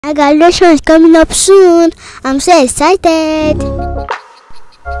My graduation is coming up soon. I'm so excited.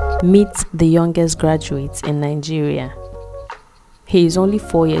 Meet the youngest graduate in Nigeria. He is only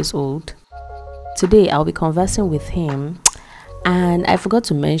 4 years old. Today I'll be conversing with him, and I forgot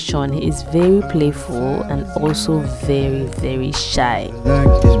to mention he is very playful and also very, very shy.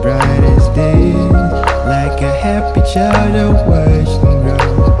 Like this brightest day, like a happy child I watched them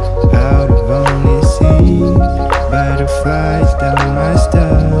grow out of only seas, butterflies down my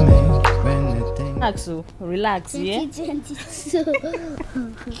stomach when the thing Relax, yeah? 2022.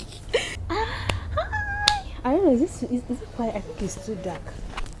 I don't know, is it quiet? I think it's too dark.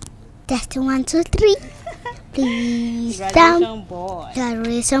 Just 1, 2, 3. Please Graduation boy.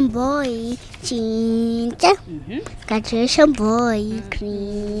 Graduation boy. Chincha. Graduation boy.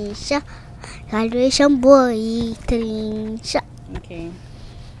 Crincha. Graduation boy. Trincha. Okay.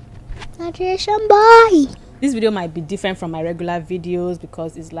 Graduation boy. This video might be different from my regular videos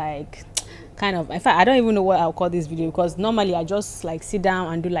because it's like kind of, in fact, I don't even know what I'll call this video, because normally I just like sit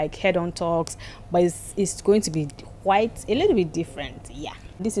down and do like head-on talks, but it's going to be quite a little bit different. Yeah,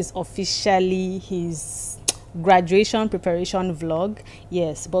 this is officially his graduation preparation vlog.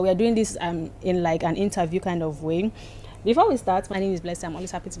 Yes, but we are doing this in like an interview kind of way. Before we start, my name is Blessing. I'm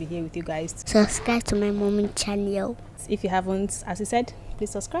always happy to be here with you guys. Subscribe to my mommy channel. If you haven't, as I said, please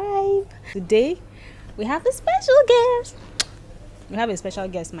subscribe. Today we have a special guest. We have a special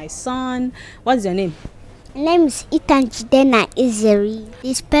guest, my son. What's your name? My name is Ethan Jidena Izeri.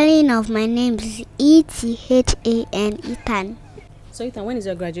 The spelling of my name is E-T-H-A-N, Ethan. So Ethan, when is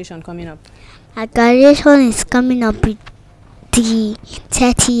your graduation coming up? My graduation is coming up with the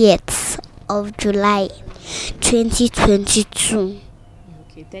 30th of July 2022.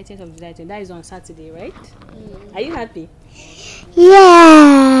 Okay, 30th of July. That is on Saturday, right? Are you happy?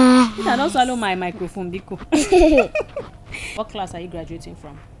 Yeah. Ethan, don't swallow my microphone, Biko. What class are you graduating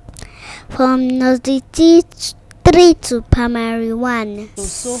from? From nursery 3 to primary 1.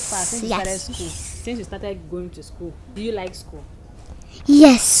 So far, since you started school, since you started going to school, do you like school?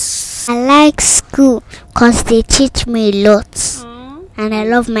 Yes, I like school because they teach me a lot. And I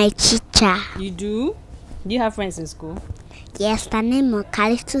love my teacher. You do? Do you have friends in school? Yes, the name of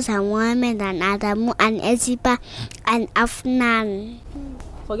Calixtus and Mohammed and Adamu and Eziba and Afnan.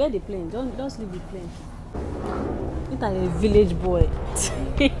 Forget the plane. Don't sleep the plane. It's a village boy.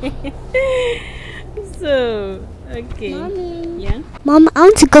 So, okay. Mommy. Yeah? Mom, I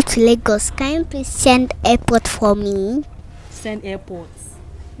want to go to Lagos. Can you please send airport for me? Send airports.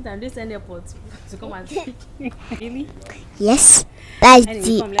 They send airports to come and speak. Really? Yes. That's Anyway,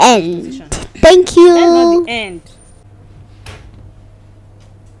 the end. Thank you. That's not the end.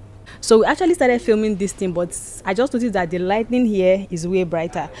 So we actually started filming this thing, but I just noticed that the lighting here is way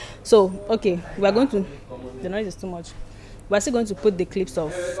brighter. So, okay, we are going to, the noise is too much. We're still going to put the clips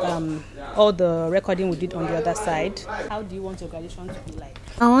of all the recording we did on the other side. How do you want your graduation to be like?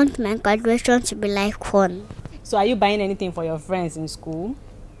 I want my graduation to be like fun. So are you buying anything for your friends in school?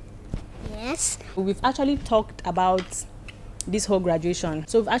 Yes. We've actually talked about this whole graduation.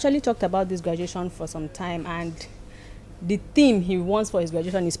 So we've actually talked about this graduation for some time, and the theme he wants for his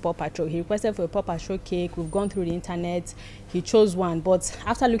graduation is Paw Patrol. He requested for a Paw Patrol cake. We've gone through the internet. He chose one, but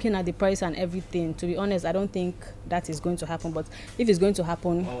after looking at the price and everything, to be honest, I don't think that is going to happen. But if it's going to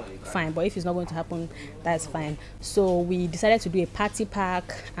happen, fine. But if it's not going to happen, that's fine. So we decided to do a party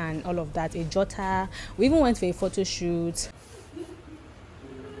pack and all of that, a jotter. We even went for a photo shoot.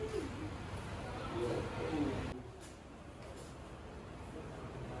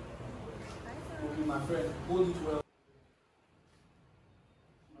 My friend, hold it well.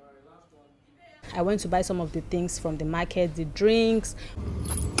 I went to buy some of the things from the market, the drinks.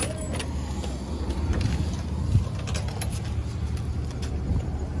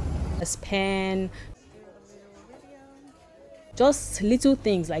 A pen. Just little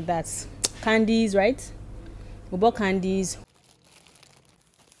things like that. Candies, right? We bought candies.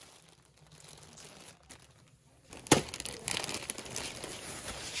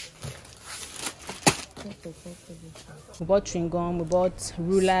 We bought chewing gum, we bought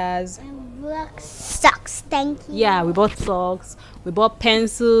rulers. And black socks, thank you. Yeah, we bought socks, we bought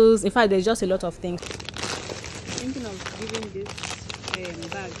pencils. In fact, there's just a lot of things. Thinking of giving this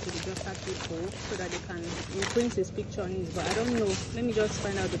bag to the doctor people so that they can print his picture on it, but I don't know. Let me just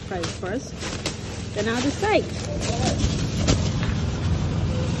find out the price first, then I'll decide.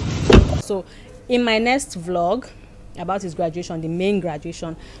 So in my next vlog about his graduation, the main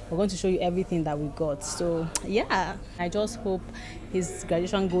graduation, we're going to show you everything that we got. So yeah, I just hope his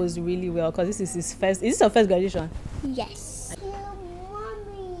graduation goes really well, because this is his first. Is this your first graduation? Yes.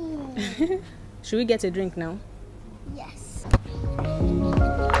 Mommy. Should we get a drink now? Yes.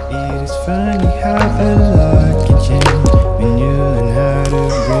 funny how a lot can change when you learn how to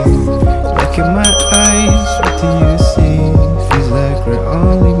breathe. Look at my eyes, what do you see? Feels like we're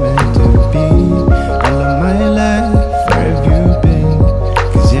only meant to be. All of my life, where have you been?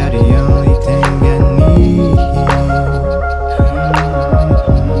 'Cause you're the only thing I need.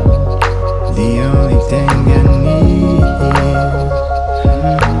 The only thing I need.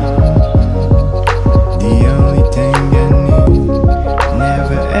 The only thing I need.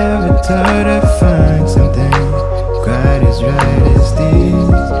 Never ever thought I'd find something quite as right as this.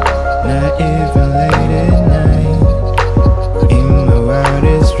 Not even late at night, in my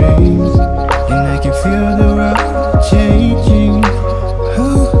wildest dreams. And I can feel the world changing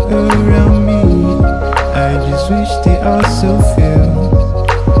around me. I just wish they also feel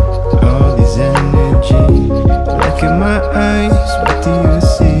all this energy. Look at my eyes, what do you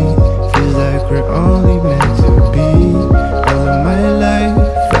see? Feels like we're only meant to be. All of my life,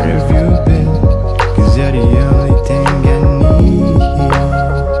 where have you been? 'Cause you're the only thing I need.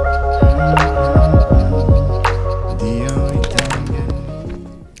 The only thing I need.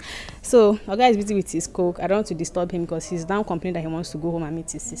 So our guy is busy with his coke. I don't want to disturb him because he's now complaining that he wants to go home and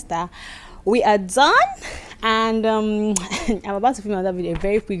meet his sister. We are done, and I'm about to film another video, a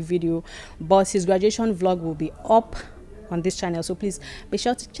very quick video, but his graduation vlog will be up on this channel, so please be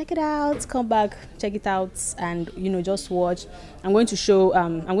sure to check it out. Come back, check it out, and just watch. I'm going to show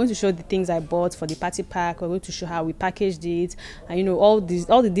the things I bought for the party pack. We're going to show how we packaged it, and all the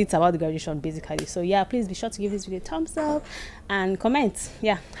deets about the graduation basically. So yeah, please be sure to give this video a thumbs up and comment.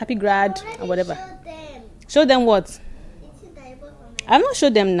 Yeah, happy grad or whatever. Show them what? I've not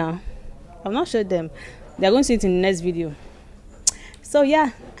showed them now. I've not showed them. They're going to see it in the next video. So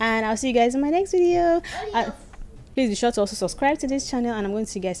yeah, and I'll see you guys in my next video. Please be sure to also subscribe to this channel, and I'm going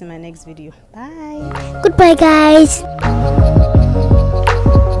to see you guys in my next video. Bye. Goodbye, guys.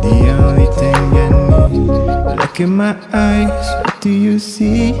 The only thing I need. Look in my eyes, what do you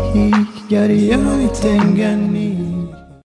see? You're the only thing I need.